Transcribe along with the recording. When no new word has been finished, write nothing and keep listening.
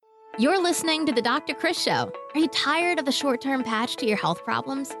You're listening to The Dr. Chris Show. Are you tired of the short-term patch to your health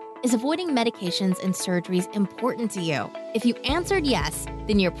problems? Is avoiding medications and surgeries important to you? If you answered yes,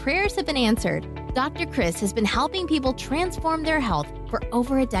 then your prayers have been answered. Dr. Chris has been helping people transform their health for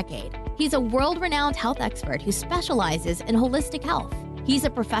over a decade. He's a world-renowned health expert who specializes in holistic health. He's a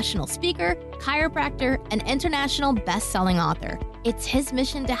professional speaker, chiropractor, and international best-selling author. It's his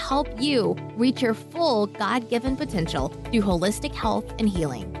mission to help you reach your full God-given potential through holistic health and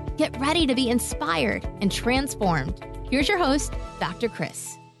healing. Get ready to be inspired and transformed. Here's your host, Dr.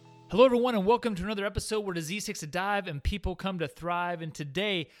 Chris. Hello, everyone, and welcome to another episode where disease takes a dive and people come to thrive. And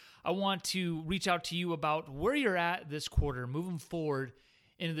today, I want to reach out to you about where you're at this quarter, moving forward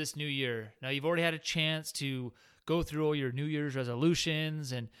into this new year. Now, you've already had a chance to go through all your New Year's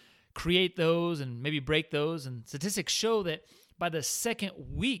resolutions and create those and maybe break those. And statistics show that by the second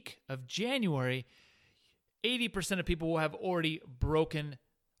week of January, 80% of people will have already broken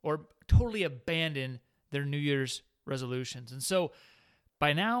or totally abandoned their New Year's resolutions. And so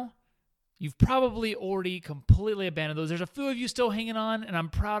by now, you've probably already completely abandoned those. There's a few of you still hanging on, and I'm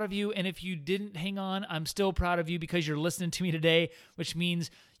proud of you. And if you didn't hang on, I'm still proud of you because you're listening to me today, which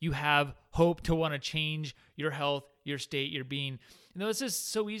means you have hope to want to change your health, your state, your being. It's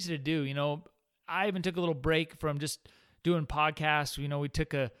just so easy to do. I even took a little break from just doing podcasts. We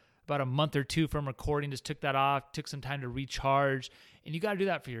took about a month or two from recording, just took that off, took some time to recharge. And you got to do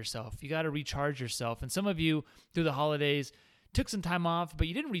that for yourself. You got to recharge yourself. And some of you through the holidays took some time off, but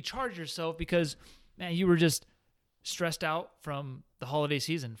you didn't recharge yourself because, man, you were just stressed out from the holiday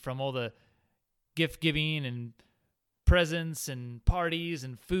season, from all the gift giving and presents and parties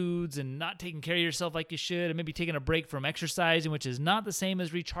and foods and not taking care of yourself like you should, and maybe taking a break from exercising, which is not the same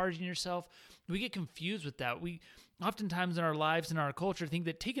as recharging yourself. We get confused with that. We oftentimes in our lives and our culture think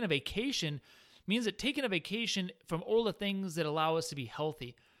that taking a vacation means that taking a vacation from all the things that allow us to be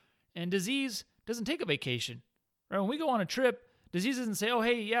healthy. And disease doesn't take a vacation. Right? When we go on a trip, disease doesn't say, oh,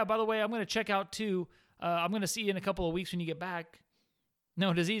 hey, yeah, by the way, I'm going to check out too. I'm going to see you in a couple of weeks when you get back.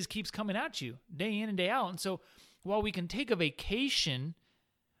 No, disease keeps coming at you day in and day out. And so while we can take a vacation,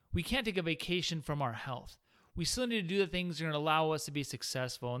 we can't take a vacation from our health. We still need to do the things that are going to allow us to be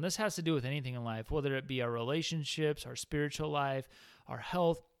successful. And this has to do with anything in life, whether it be our relationships, our spiritual life, our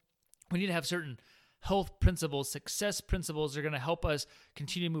health. We need to have certain health principles, success principles that are going to help us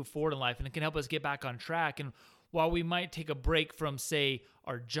continue to move forward in life, and it can help us get back on track. And while we might take a break from, say,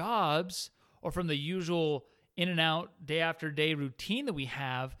 our jobs or from the usual in and out day after day routine that we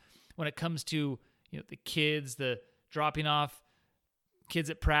have when it comes to the kids, the dropping off kids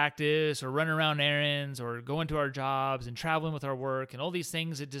at practice or running around errands or going to our jobs and traveling with our work and all these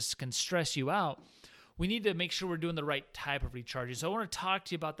things that just can stress you out, we need to make sure we're doing the right type of recharging. So I want to talk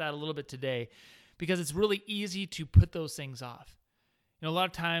to you about that a little bit today because it's really easy to put those things off. A lot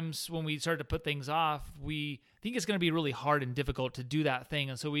of times when we start to put things off, we think it's going to be really hard and difficult to do that thing.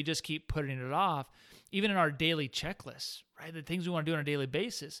 And so we just keep putting it off, even in our daily checklists, right? The things we want to do on a daily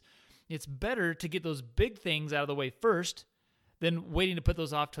basis. It's better to get those big things out of the way first than waiting to put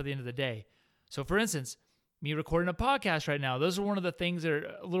those off till the end of the day. So for instance, me recording a podcast right now, those are one of the things that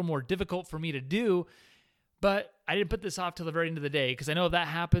are a little more difficult for me to do, but I didn't put this off till the very end of the day because I know if that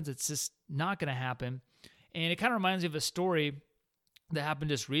happens, it's just not going to happen. And it kind of reminds me of a story that happened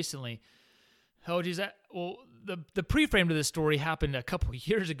just recently. Oh, geez, the pre-frame to this story happened a couple of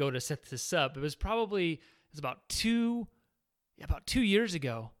years ago to set this up. It was about 2 years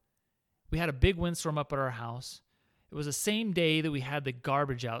ago. We had a big windstorm up at our house. It was the same day that we had the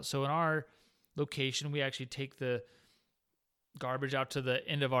garbage out. So in our location, we actually take the garbage out to the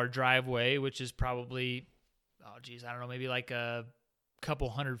end of our driveway, which is probably, maybe like a couple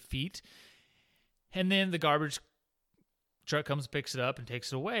 100 feet. And then the garbage truck comes, picks it up, and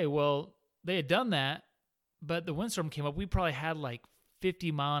takes it away. Well, they had done that, but the windstorm came up. We probably had like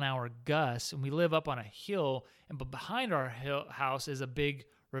 50-mile-an-hour gusts, and we live up on a hill, and behind our house is a big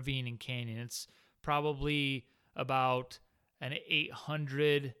ravine and canyon. It's probably about an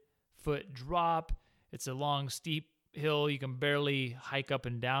 800-foot drop. It's a long, steep hill. You can barely hike up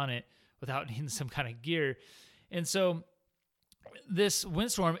and down it without needing some kind of gear. And so this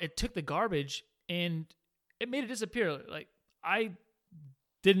windstorm, it took the garbage and it made it disappear. Like, I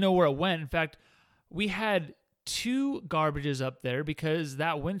didn't know where it went. In fact, we had 2 garbages up there because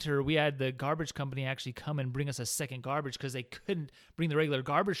that winter we had the garbage company actually come and bring us a second garbage because they couldn't bring the regular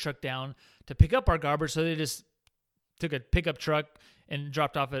garbage truck down to pick up our garbage. So they just took a pickup truck and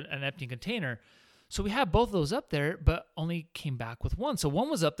dropped off an empty container. So we had both of those up there, but only came back with one. So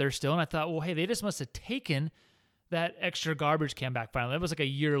one was up there still, and I thought, well, hey, they just must have taken that extra garbage can back finally. That was like a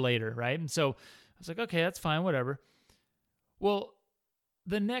year later, right? And so I was like, okay, that's fine, whatever. Well,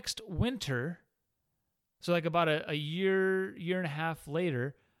 the next winter, so like about a year and a half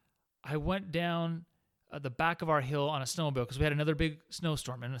later, I went down the back of our hill on a snowmobile because we had another big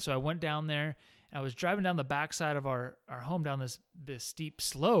snowstorm. And so I went down there and I was driving down the backside of our home down this steep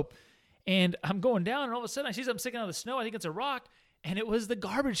slope. And I'm going down and all of a sudden I see something sticking out of the snow. I think it's a rock. And it was the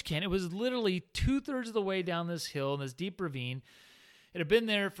garbage can. It was literally 2/3 of the way down this hill in this deep ravine. It had been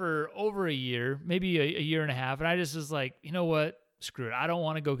there for over a year, maybe a year and a half. And I just was like, you know what? Screw it. I don't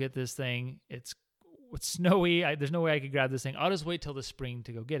want to go get this thing. It's snowy. There's no way I could grab this thing. I'll just wait till the spring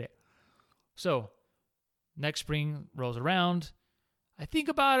to go get it. So next spring rolls around. I think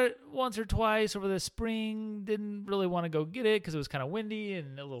about it once or twice over the spring. Didn't really want to go get it because it was kind of windy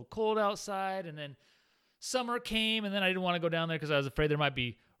and a little cold outside. And then summer came, and then I didn't want to go down there because I was afraid there might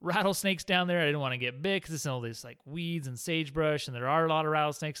be rattlesnakes down there. I didn't want to get bit because it's all this like weeds and sagebrush, and there are a lot of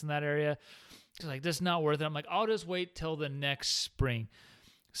rattlesnakes in that area. It's like, this is not worth it. I'm like, I'll just wait till the next spring.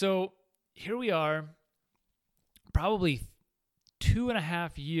 So here we are, probably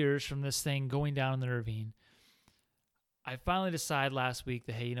 2.5 years from this thing going down in the ravine. I finally decided last week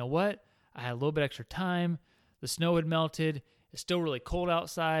that, hey, you know what? I had a little bit extra time. The snow had melted. It's still really cold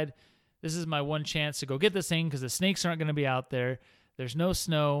outside. This is my one chance to go get this thing because the snakes aren't going to be out there. There's no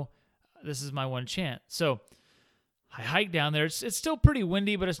snow. This is my one chance. So I hike down there. It's still pretty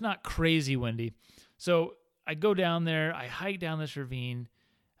windy, but it's not crazy windy. So I go down there. I hike down this ravine.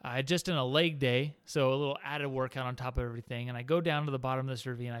 I had just done a leg day, so a little added workout on top of everything. And I go down to the bottom of this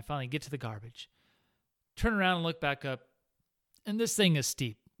ravine. I finally get to the garbage. Turn around and look back up. And this thing is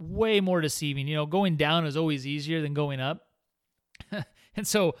steep. Way more deceiving. You know, going down is always easier than going up. And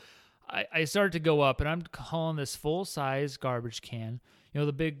so I started to go up, and I'm hauling this full-size garbage can. You know,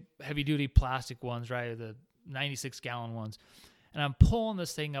 the big heavy-duty plastic ones, right? The 96-gallon ones. And I'm pulling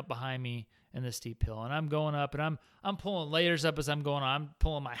this thing up behind me in this steep hill. And I'm going up, and I'm pulling layers up as I'm going on. I'm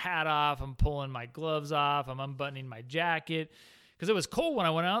pulling my hat off. I'm pulling my gloves off. I'm unbuttoning my jacket because it was cold when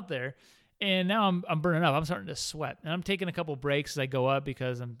I went out there. And now I'm burning up. I'm starting to sweat. And I'm taking a couple breaks as I go up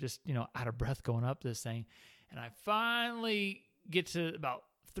because I'm just, out of breath going up this thing. And I finally get to about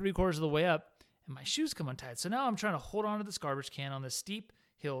 3/4 of the way up, and my shoes come untied. So now I'm trying to hold on to this garbage can on this steep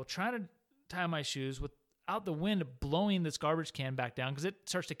hill, trying to tie my shoes without the wind blowing this garbage can back down because it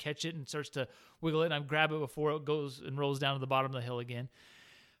starts to catch it and starts to wiggle it. And I grab it before it goes and rolls down to the bottom of the hill again.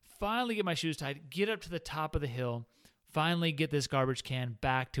 Finally get my shoes tied, get up to the top of the hill, finally get this garbage can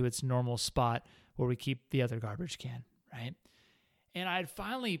back to its normal spot where we keep the other garbage can, right? And I had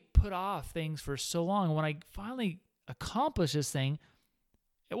finally put off things for so long. And when I finally accomplished this thing,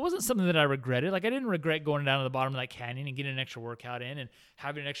 it wasn't something that I regretted. Like, I didn't regret going down to the bottom of that canyon and getting an extra workout in and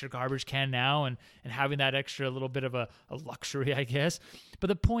having an extra garbage can now and having that extra little bit of a luxury, I guess. But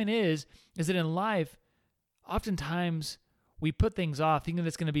the point is that in life, oftentimes we put things off thinking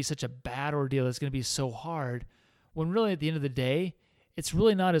it's going to be such a bad ordeal, it's going to be so hard, when really at the end of the day, it's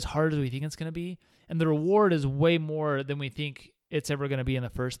really not as hard as we think it's going to be. And the reward is way more than we think it's ever going to be in the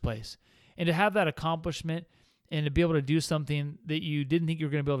first place. And to have that accomplishment and to be able to do something that you didn't think you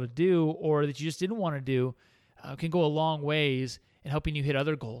were going to be able to do or that you just didn't want to do can go a long ways in helping you hit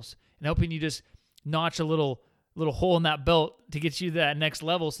other goals and helping you just notch a little hole in that belt to get you to that next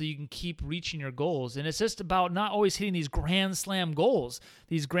level so you can keep reaching your goals. And it's just about not always hitting these grand slam goals,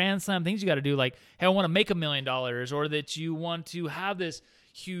 these grand slam things you got to do, like, hey, I want to make $1 million, or that you want to have this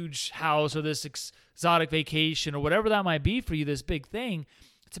huge house or this exotic vacation or whatever that might be for you, this big thing.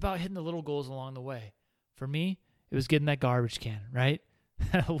 It's about hitting the little goals along the way. For me, it was getting that garbage can, right?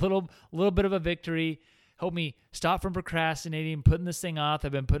 a little bit of a victory. Helped me stop from procrastinating, putting this thing off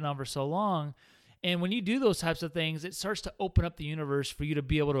I've been putting on for so long. And when you do those types of things, it starts to open up the universe for you to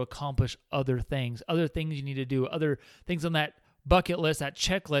be able to accomplish other things you need to do, other things on that bucket list, that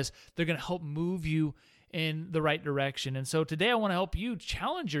checklist. They're going to help move you in the right direction. And so today I want to help you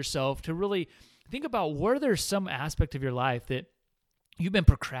challenge yourself to really think about where there's some aspect of your life that you've been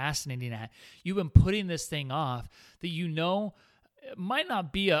procrastinating at. You've been putting this thing off that it might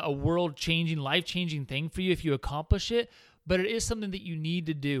not be a world-changing, life-changing thing for you if you accomplish it, but it is something that you need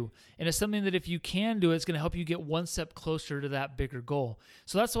to do. And it's something that if you can do, it's going to help you get one step closer to that bigger goal.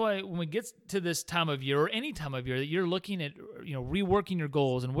 So that's why when we get to this time of year or any time of year that you're looking at, reworking your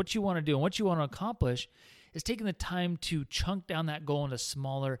goals and what you want to do and what you want to accomplish, is taking the time to chunk down that goal into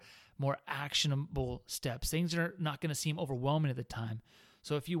smaller, more actionable steps, things that are not going to seem overwhelming at the time.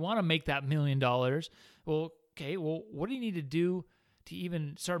 So if you want to make that $1 million, what do you need to do to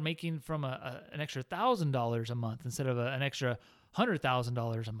even start making from an extra $1,000 a month instead of an extra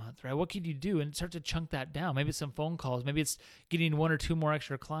 $100,000 a month, right? What can you do? And start to chunk that down. Maybe it's some phone calls. Maybe it's getting 1 or 2 more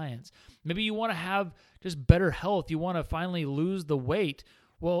extra clients. Maybe you want to have just better health. You want to finally lose the weight.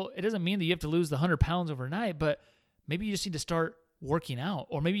 Well, it doesn't mean that you have to lose the 100 pounds overnight, but maybe you just need to start working out,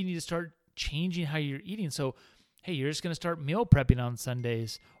 or maybe you need to start changing how you're eating. So, hey, you're just going to start meal prepping on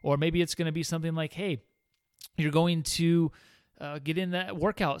Sundays, or maybe it's going to be something like, hey, you're going to get in that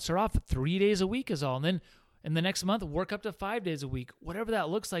workout, start off 3 days a week is all, and then in the next month, work up to 5 days a week. Whatever that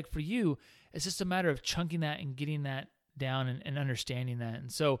looks like for you, it's just a matter of chunking that and getting that down and understanding that.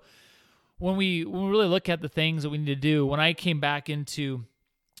 And so when we really look at the things that we need to do, when I came back into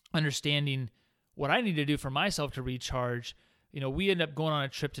understanding what I need to do for myself to recharge, we ended up going on a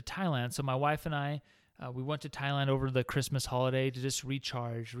trip to Thailand. So my wife and I, we went to Thailand over the Christmas holiday to just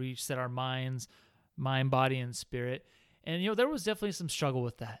recharge, reset our mind, body, and spirit. And, there was definitely some struggle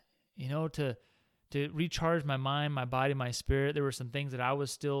with that, to recharge my mind, my body, my spirit. There were some things that I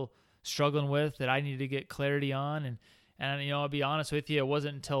was still struggling with that I needed to get clarity on. And I'll be honest with you, it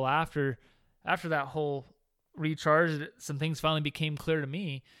wasn't until after that whole recharge that some things finally became clear to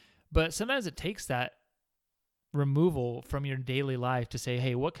me. But sometimes it takes that removal from your daily life to say,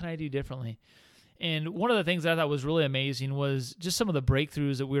 hey, what can I do differently? And one of the things that I thought was really amazing was just some of the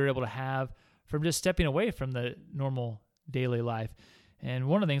breakthroughs that we were able to have from just stepping away from the normal daily life. And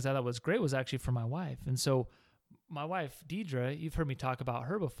one of the things I thought was great was actually for my wife. And so my wife, Deidre, you've heard me talk about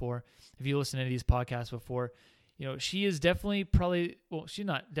her before. If you listen to these podcasts before, she is definitely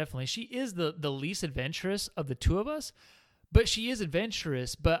she is the least adventurous of the two of us, but she is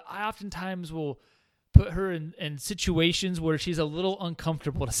adventurous. But I oftentimes will put her in situations where she's a little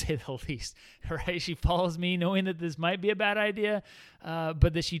uncomfortable, to say the least, right? She follows me knowing that this might be a bad idea,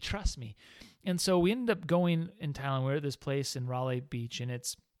 but that she trusts me. And so we ended up going in Thailand. We're at this place in Raleigh Beach, and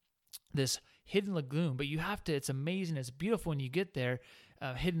it's this hidden lagoon, but it's amazing. It's beautiful when you get there,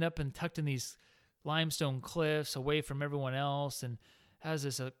 hidden up and tucked in these limestone cliffs away from everyone else, and has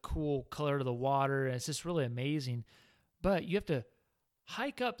this cool color to the water. And it's just really amazing. But you have to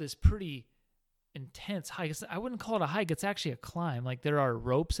hike up this pretty intense hike. I wouldn't call it a hike. It's actually a climb. Like, there are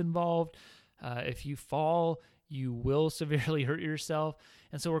ropes involved. If you fall, you will severely hurt yourself.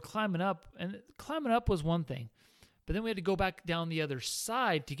 And so we're climbing up, and climbing up was one thing. But then we had to go back down the other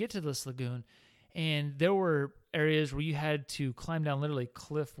side to get to this lagoon. And there were areas where you had to climb down literally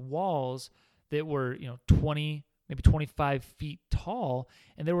cliff walls that were, 20, maybe 25 feet tall.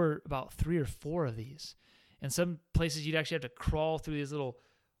 And there were about 3 or 4 of these. And some places you'd actually have to crawl through these little,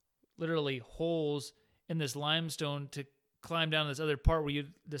 literally holes in this limestone to climb down this other part where you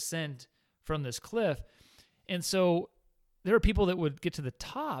descend from this cliff. And so there were people that would get to the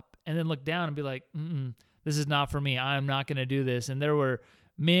top and then look down and be like, this is not for me. I'm not going to do this. And there were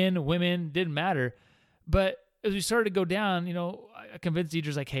men, women, didn't matter. But as we started to go down, I convinced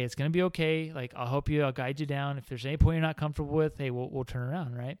Deidre's like, hey, it's going to be okay. Like, I'll help you. I'll guide you down. If there's any point you're not comfortable with, hey, we'll turn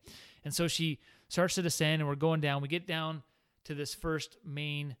around, right? And so she starts to descend, and we're going down. We get down to this first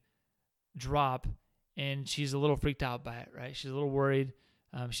main drop, and she's a little freaked out by it, right? She's a little worried.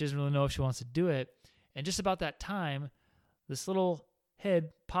 She doesn't really know if she wants to do it. And just about that time, this little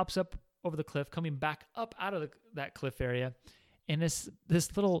head pops up over the cliff, coming back up out of that cliff area. And this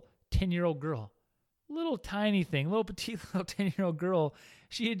little 10-year-old girl, little tiny thing, little petite little 10-year-old girl,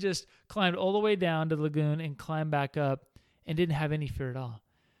 she had just climbed all the way down to the lagoon and climbed back up and didn't have any fear at all.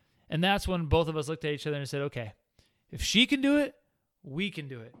 And that's when both of us looked at each other and said, okay, if she can do it, we can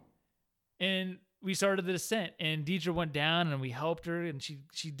do it. And we started the descent, and Deidre went down, and we helped her, and she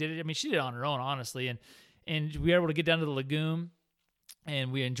did it. I mean, she did it on her own, honestly. And we were able to get down to the lagoon,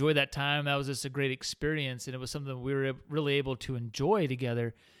 and we enjoyed that time. That was just a great experience, and it was something we were really able to enjoy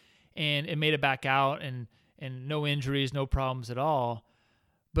together. And it made it back out, and no injuries, no problems at all.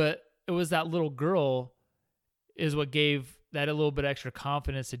 But it was that little girl is what gave that a little bit extra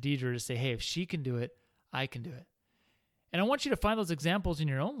confidence to Deidre to say, hey, if she can do it, I can do it. And I want you to find those examples in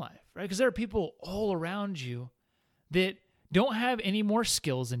your own life, right? Because there are people all around you that don't have any more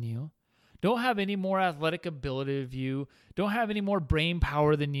skills than you, don't have any more athletic ability than you, don't have any more brain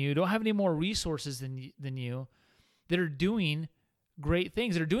power than you, don't have any more resources than you, that are doing great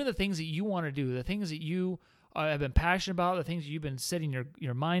things, that are doing the things that you want to do, the things that you have been passionate about, the things that you've been setting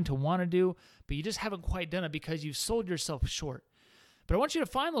your mind to want to do, but you just haven't quite done it because you've sold yourself short. But I want you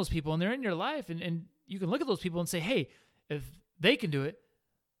to find those people, and they're in your life, and you can look at those people and say, hey, if they can do it,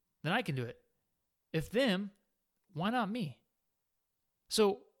 then I can do it. If them, why not me?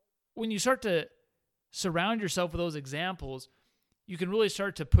 So when you start to surround yourself with those examples, you can really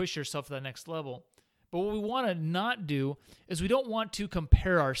start to push yourself to the next level. But what we want to not do is we don't want to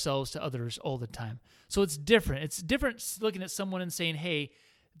compare ourselves to others all the time. So it's different. It's different looking at someone and saying, hey,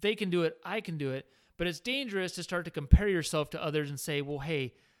 they can do it, I can do it. But it's dangerous to start to compare yourself to others and say, well,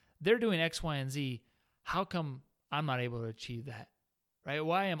 hey, they're doing X, Y, and Z. How come I'm not able to achieve that? Right?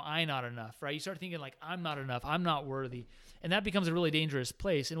 Why am I not enough? Right? You start thinking like, I'm not enough. I'm not worthy. And that becomes a really dangerous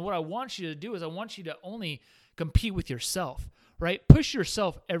place. And what I want you to do is I want you to only compete with yourself, right? Push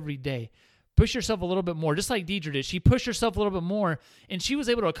yourself every day. Push yourself a little bit more, just like Deidre did. She pushed herself a little bit more, and she was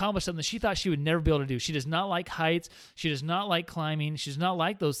able to accomplish something she thought she would never be able to do. She does not like heights. She does not like climbing. She does not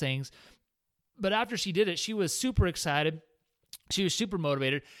like those things. But after she did it, she was super excited. She was super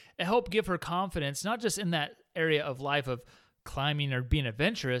motivated. It helped give her confidence, not just in that area of life of climbing or being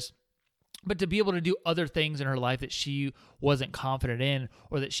adventurous, but to be able to do other things in her life that she wasn't confident in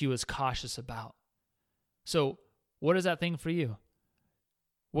or that she was cautious about. So what is that thing for you?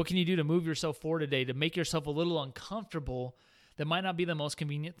 What can you do to move yourself forward today, to make yourself a little uncomfortable that might not be the most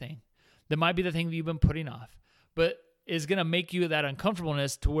convenient thing, that might be the thing that you've been putting off, but is going to make you that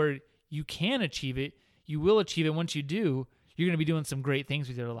uncomfortableness to where you can achieve it, you will achieve it. Once you do, you're going to be doing some great things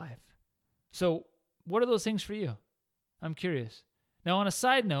with your life. So what are those things for you? I'm curious. Now, on a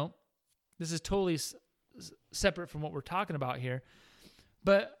side note, this is totally separate from what we're talking about here,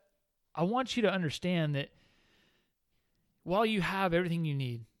 but I want you to understand that while you have everything you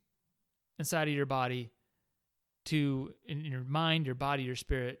need inside of your body in your mind, your body, your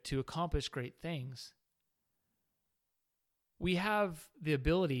spirit, to accomplish great things, we have the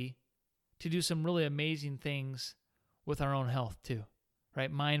ability to do some really amazing things with our own health too,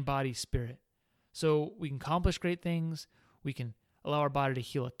 right? Mind, body, spirit. So we can accomplish great things. We can allow our body to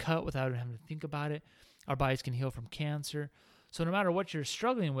heal a cut without having to think about it. Our bodies can heal from cancer. So no matter what you're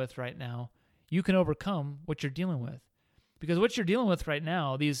struggling with right now, you can overcome what you're dealing with. Because what you're dealing with right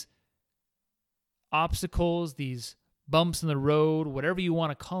now, these obstacles, these bumps in the road, whatever you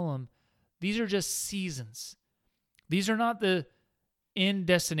want to call them, these are just seasons. These are not the end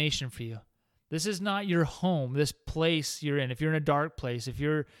destination for you. This is not your home, this place you're in. If you're in a dark place, if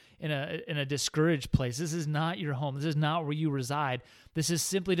you're in a discouraged place, this is not your home. This is not where you reside. This is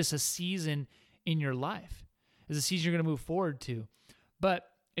simply just a season in your life. It's a season you're going to move forward to. But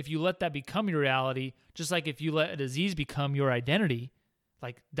if you let that become your reality, just like if you let a disease become your identity,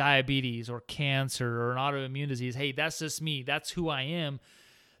 like diabetes or cancer or an autoimmune disease, hey, that's just me, that's who I am,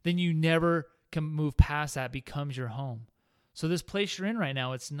 then you never can move past that, becomes your home. So this place you're in right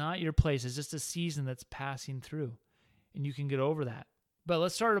now, it's not your place. It's just a season that's passing through, and you can get over that. But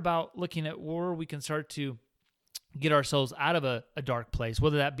let's start about looking at where we can start to get ourselves out of a dark place,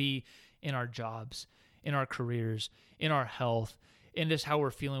 whether that be in our jobs, in our careers, in our health, in just how we're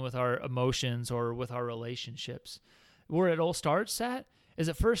feeling with our emotions or with our relationships. Where it all starts at is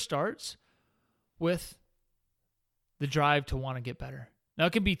it first starts with the drive to want to get better. Now,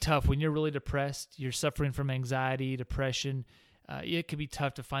 it can be tough when you're really depressed, you're suffering from anxiety, depression. It can be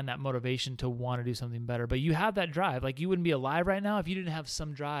tough to find that motivation to want to do something better. But you have that drive. Like, you wouldn't be alive right now if you didn't have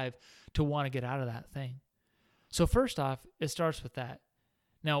some drive to want to get out of that thing. So first off, it starts with that.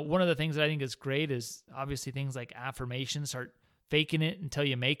 Now, one of the things that I think is great is obviously things like affirmations. Start faking it until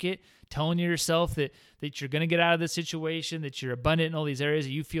you make it, telling yourself that you're going to get out of this situation, that you're abundant in all these areas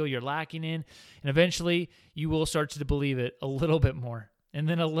that you feel you're lacking in. And eventually, you will start to believe it a little bit more. And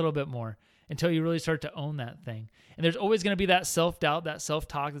then a little bit more until you really start to own that thing. And there's always going to be that self-doubt, that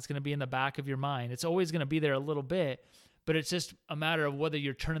self-talk that's going to be in the back of your mind. It's always going to be there a little bit, but it's just a matter of whether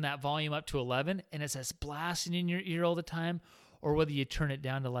you're turning that volume up to 11 and it's just blasting in your ear all the time, or whether you turn it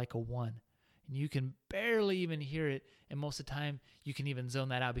down to like a 1. And you can barely even hear it, and most of the time you can even zone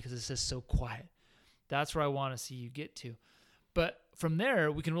that out because it's just so quiet. That's where I want to see you get to. But from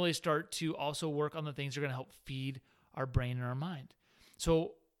there, we can really start to also work on the things that are going to help feed our brain and our mind.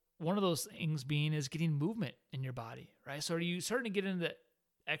 So one of those things being is getting movement in your body, right? So are you starting to get into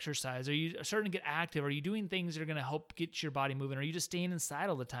exercise? Are you starting to get active? Are you doing things that are going to help get your body moving? Are you just staying inside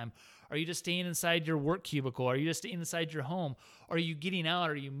all the time? Are you just staying inside your work cubicle? Are you just staying inside your home? Are you getting out?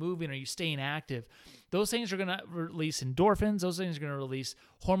 Are you moving? Are you staying active? Those things are going to release endorphins. Those things are going to release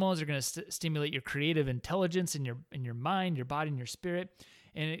hormones. They're going to stimulate your creative intelligence in your mind, your body, and your spirit.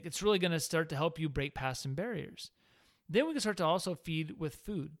 And it's really going to start to help you break past some barriers. Then we can start to also feed with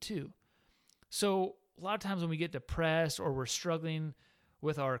food too. So a lot of times when we get depressed or we're struggling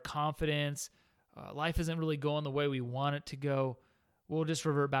with our confidence, life isn't really going the way we want it to go, we'll just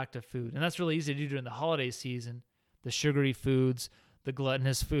revert back to food. And that's really easy to do during the holiday season, the sugary foods, the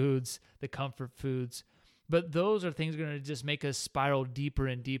gluttonous foods, the comfort foods. But those are things that are going to just make us spiral deeper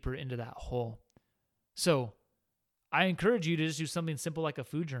and deeper into that hole. So I encourage you to just do something simple like a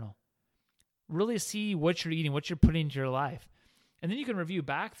food journal. really see what you're eating, what you're putting into your life. And then you can review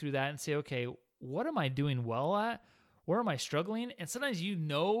back through that and say, okay, what am I doing well at? Where am I struggling? And sometimes you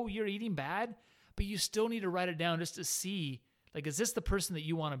know you're eating bad, but you still need to write it down just to see, like, is this the person that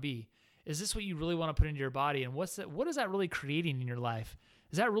you want to be? Is this what you really want to put into your body? And what is that really creating in your life?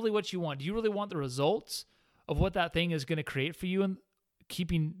 Is that really what you want? Do you really want the results of what that thing is going to create for you and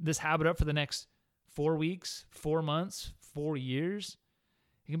keeping this habit up for the next 4 weeks, 4 months, 4 years?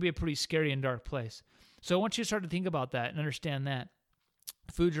 It can be a pretty scary and dark place. So I want you to start to think about that and understand that.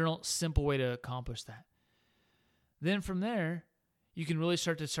 Food journal, simple way to accomplish that. Then from there, you can really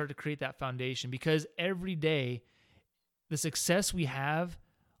start to create that foundation, because every day, the success we have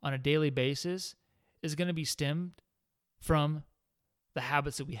on a daily basis is going to be stemmed from the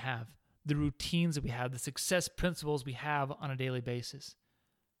habits that we have, the routines that we have, the success principles we have on a daily basis.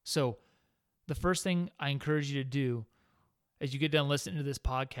 So the first thing I encourage you to do as you get done listening to this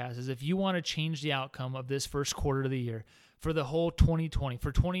podcast is, if you want to change the outcome of this first quarter of the year, for the whole 2020,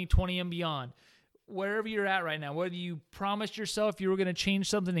 for 2020 and beyond, wherever you're at right now, whether you promised yourself you were going to change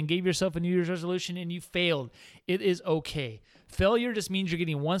something and gave yourself a New Year's resolution and you failed, it is okay. Failure just means you're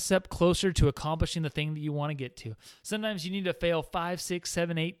getting one step closer to accomplishing the thing that you want to get to. Sometimes you need to fail 5, 6,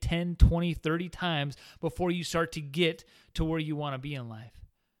 7, 8, 10, 20, 30 times before you start to get to where you want to be in life.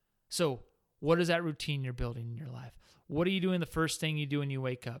 So what is that routine you're building in your life? What are you doing the first thing you do when you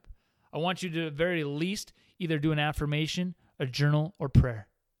wake up? I want you to, at the very least, either do an affirmation, a journal, or prayer,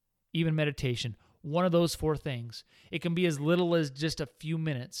 even meditation. One of those 4 things. It can be as little as just a few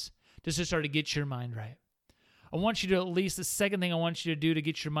minutes just to start to get your mind right. I want you to, at least, the second thing I want you to do to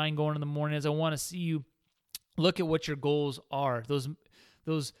get your mind going in the morning is I want to see you look at what your goals are.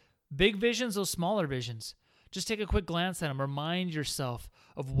 Those big visions, those smaller visions. Just take a quick glance at them. Remind yourself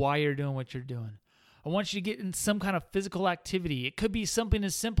of why you're doing what you're doing. I want you to get in some kind of physical activity. It could be something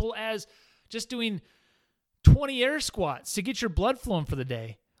as simple as just doing 20 air squats to get your blood flowing for the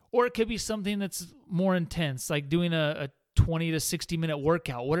day. Or it could be something that's more intense, like doing a 20 to 60 minute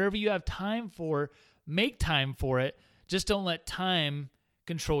workout. Whatever you have time for, make time for it. Just don't let time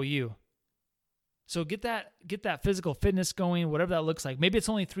control you. So get that physical fitness going, whatever that looks like. Maybe it's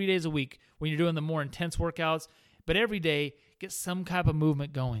only 3 days a week when you're doing the more intense workouts, but every day get some type of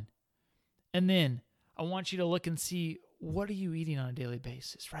movement going. And then I want you to look and see, what are you eating on a daily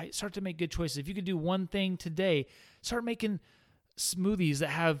basis, right? Start to make good choices. If you could do one thing today, start making smoothies that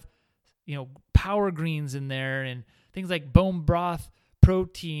have, power greens in there and things like bone broth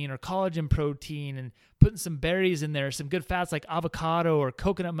protein or collagen protein, and putting some berries in there, some good fats like avocado or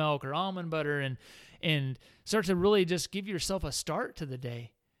coconut milk or almond butter, and start to really just give yourself a start to the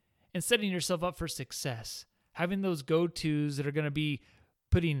day and setting yourself up for success. Having those go-tos that are going to be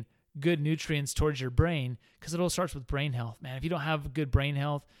putting good nutrients towards your brain, because it all starts with brain health, man. If you don't have good brain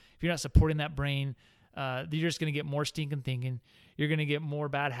health, if you're not supporting that brain, you're just going to get more stinking thinking. You're going to get more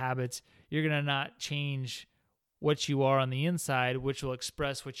bad habits. You're going to not change what you are on the inside, which will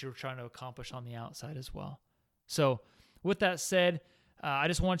express what you're trying to accomplish on the outside as well. So with that said, I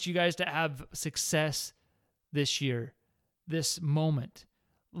just want you guys to have success this year, this moment.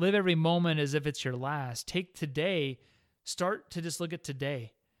 Live every moment as if it's your last. Take today, start to just look at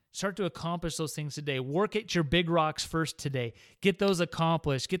today. Start to accomplish those things today. Work at your big rocks first today. Get those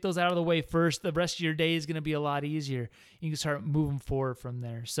accomplished. Get those out of the way first. The rest of your day is going to be a lot easier. You can start moving forward from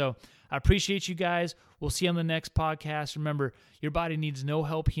there. So I appreciate you guys. We'll see you on the next podcast. Remember, your body needs no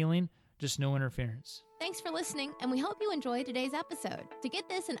help healing, just no interference. Thanks for listening, and we hope you enjoyed today's episode. To get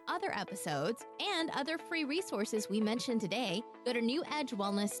this and other episodes and other free resources we mentioned today, go to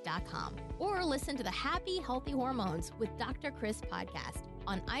newedgewellness.com or listen to the Happy Healthy Hormones with Dr. Chris podcast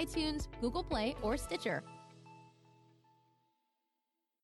on iTunes, Google Play, or Stitcher.